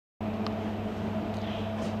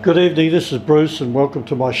Good evening, this is Bruce and welcome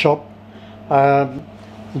to my shop.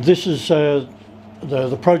 This is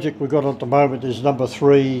the project we've got on at the moment is number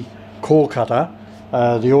 3 core cutter.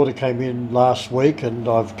 The order came in last week and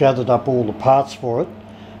I've gathered up all the parts for it.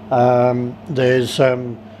 There's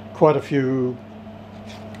quite a few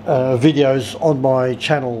videos on my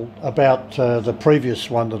channel about the previous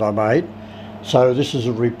one that I made, so this is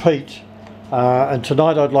a repeat, and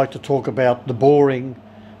tonight I'd like to talk about the boring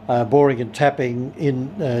and tapping in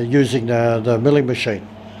using the milling machine.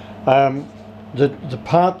 The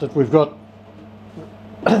part that we've got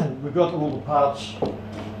we've got all the parts,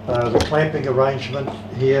 the clamping arrangement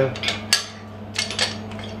here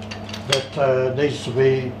that needs to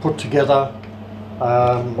be put together,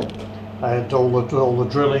 and all the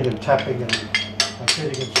drilling and tapping and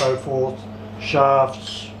fitting and so forth,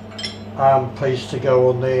 shafts, arm piece to go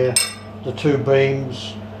on there, the 2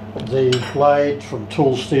 beams, the blade from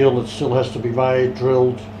tool steel that still has to be made,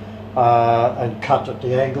 drilled and cut at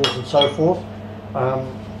the angles and so forth.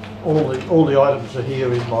 All the items are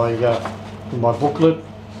here in my booklet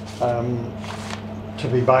to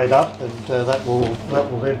be made up, and that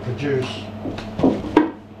will then produce.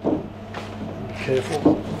 Be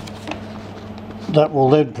careful. That will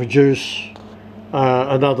then produce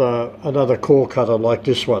another core cutter like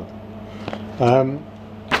this one.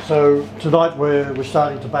 So tonight we're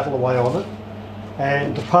starting to battle away on it,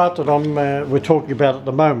 and the part that we're talking about at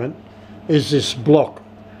the moment is this block,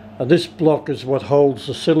 and this block is what holds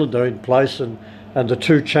the cylinder in place, and the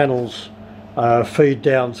 2 channels feed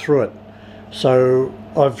down through it. So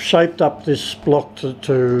I've shaped up this block to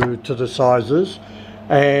the sizes,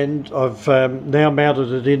 and I've now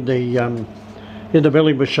mounted it in the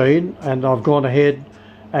milling machine, and I've gone ahead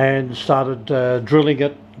and started drilling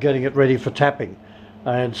it, getting it ready for tapping.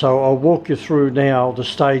 And so I'll walk you through now the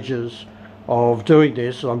stages of doing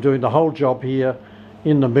this. I'm doing the whole job here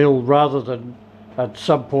in the mill rather than at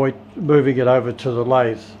some point moving it over to the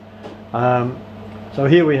lathe. So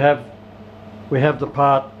here we have the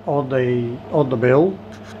part on the mill.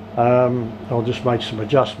 I'll just make some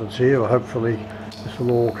adjustments here. Hopefully this will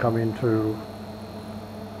all come into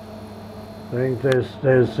thing.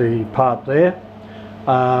 There's the part there,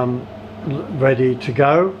 ready to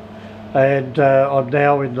go. And I'm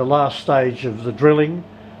now in the last stage of the drilling,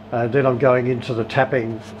 and then I'm going into the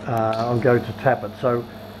tapping. I'm going to tap it. So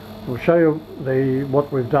we'll show you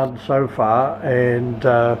what we've done so far, and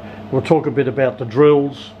we'll talk a bit about the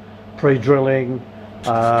drills, pre-drilling,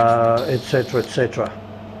 etc, etc.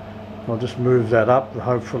 I'll just move that up.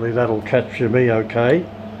 Hopefully that'll capture me okay.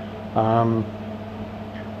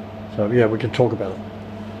 So yeah, we can talk about it.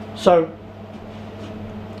 So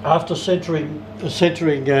after centering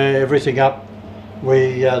everything up,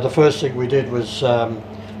 the first thing we did was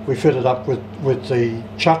we fitted up with the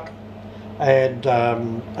chuck and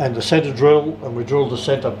the centre drill, and we drilled the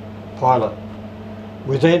centre pilot.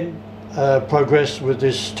 We then progressed with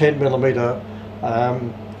this 10mm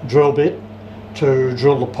drill bit to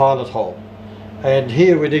drill the pilot hole. And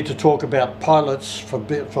here we need to talk about pilots for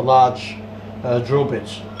large drill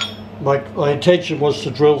bits. My intention was to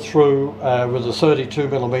drill through with a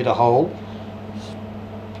 32mm hole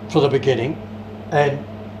for the beginning, and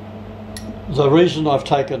the reason I've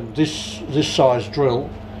taken this size drill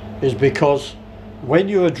is because when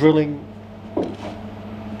you are drilling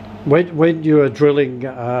with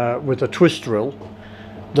a twist drill,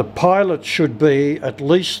 the pilot should be at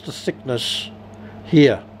least the thickness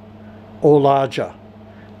here or larger,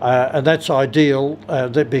 and that's ideal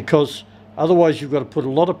because otherwise you've got to put a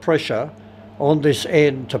lot of pressure on this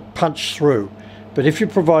end to punch through. But if you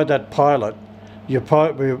provide that pilot, you're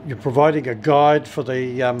providing a guide for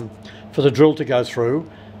the drill to go through,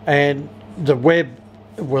 and the web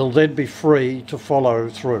will then be free to follow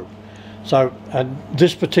through. So, and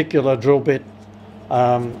this particular drill bit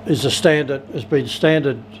has been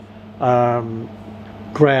standard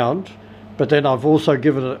ground, but then I've also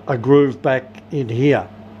given it a groove back in here.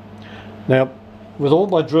 Now, with all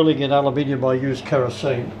my drilling in aluminium, I use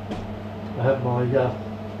kerosene. I have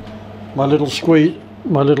my little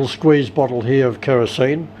squeeze bottle here of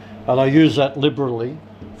kerosene, and I use that liberally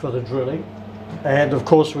for the drilling. And of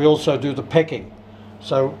course, we also do the pecking.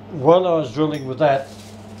 So while I was drilling with that,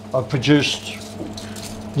 I've produced.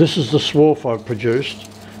 This is the swarf I've produced.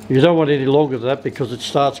 You don't want any longer than that because it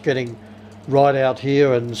starts getting right out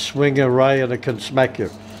here and swing away, and it can smack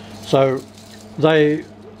you. So they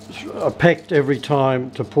are pecked every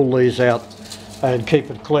time to pull these out and keep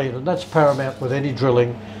it clean, and that's paramount with any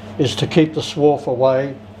drilling, is to keep the swarf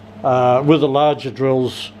away. With the larger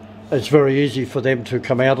drills, it's very easy for them to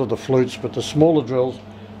come out of the flutes, but the smaller drills,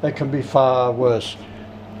 they can be far worse.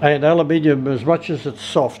 And aluminium, as much as it's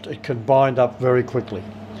soft, it can bind up very quickly.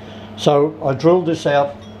 So I drilled this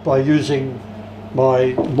out by using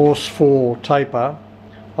my Morse 4 taper,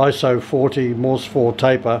 ISO 40 Morse 4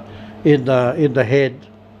 taper in the head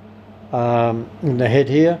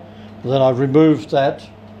here. And then I removed that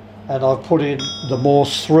and I've put in the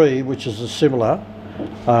Morse 3, which is a similar,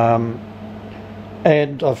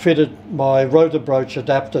 and I've fitted my rotor broach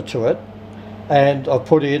adapter to it, and I've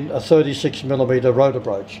put in a 36mm rotor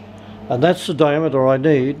broach, and that's the diameter I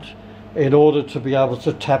need in order to be able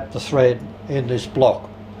to tap the thread in this block.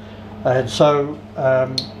 And so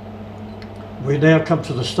we now come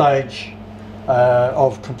to the stage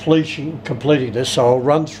of completing this. So I'll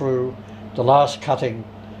run through the last cutting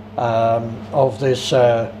of this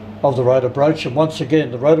of the rotor broach, and once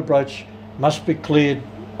again the rotor broach must be cleared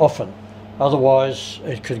often, otherwise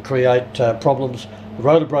it can create problems. The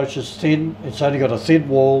rotor broach is thin, it's only got a thin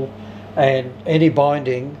wall, and any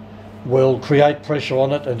binding will create pressure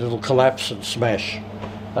on it and it'll collapse and smash.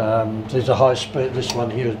 There's a high speed, this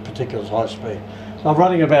one here in particular is high speed. So I'm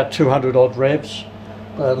running about 200 odd revs,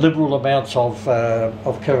 liberal amounts of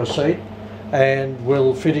kerosene, and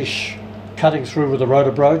we'll finish cutting through with the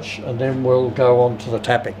rotor broach and then we'll go on to the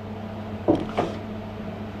tapping.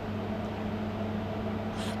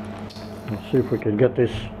 Let's see if we can get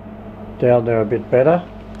this down there a bit better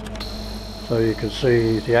so you can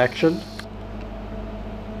see the action.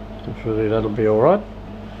 Hopefully that'll be alright,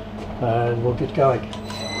 and we'll get going. I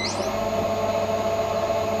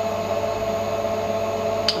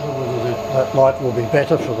don't know whether that light will be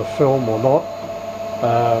better for the film or not.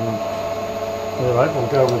 Anyway, we'll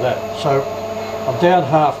go with that. So I'm down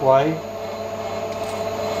halfway.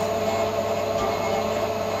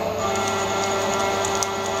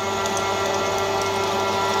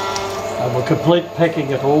 And we'll complete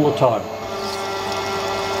pecking it all the time.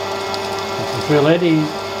 If you feel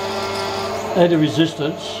any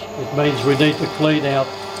resistance, it means we need to clean out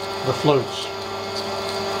the flutes.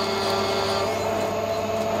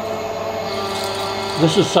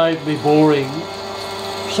 This has saved me boring,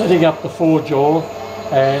 setting up the 4-jaw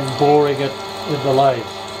and boring it in the lathe,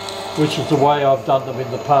 which is the way I've done them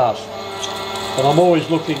in the past. And I'm always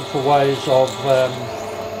looking for ways of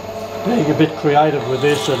being a bit creative with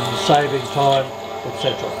this and saving time,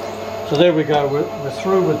 etc. So there we go, we're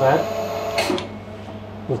through with that.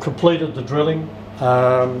 We've completed the drilling,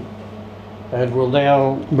 and we'll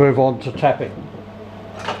now move on to tapping.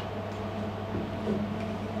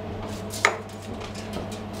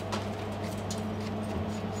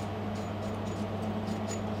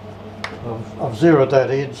 I've zeroed that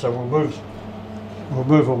in, so we'll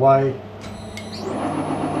move away.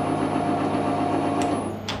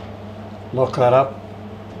 Lock that up,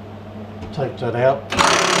 take that out.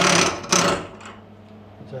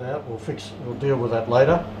 Take that out. We'll deal with that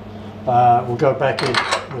later. We'll go back in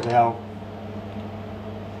with our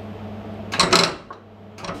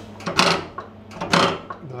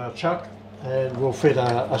chuck, and we'll fit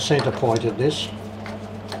a centre point in this.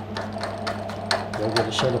 Go get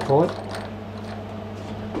a centre point.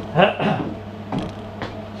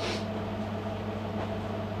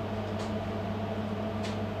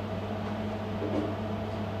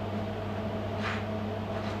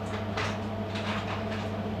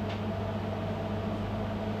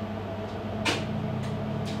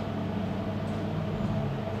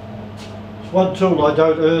 One tool I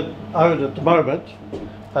don't own at the moment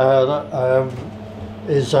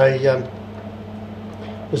is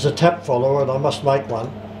a tap follower, and I must make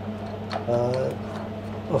one.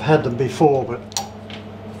 I've had them before, but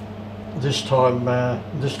this time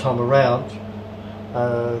around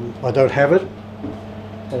I don't have it,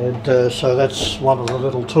 and so that's one of the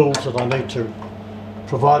little tools that I need to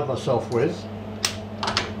provide myself with.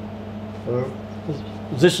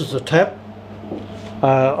 This is the tap.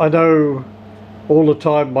 I know all the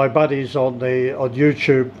time my buddies on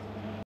YouTube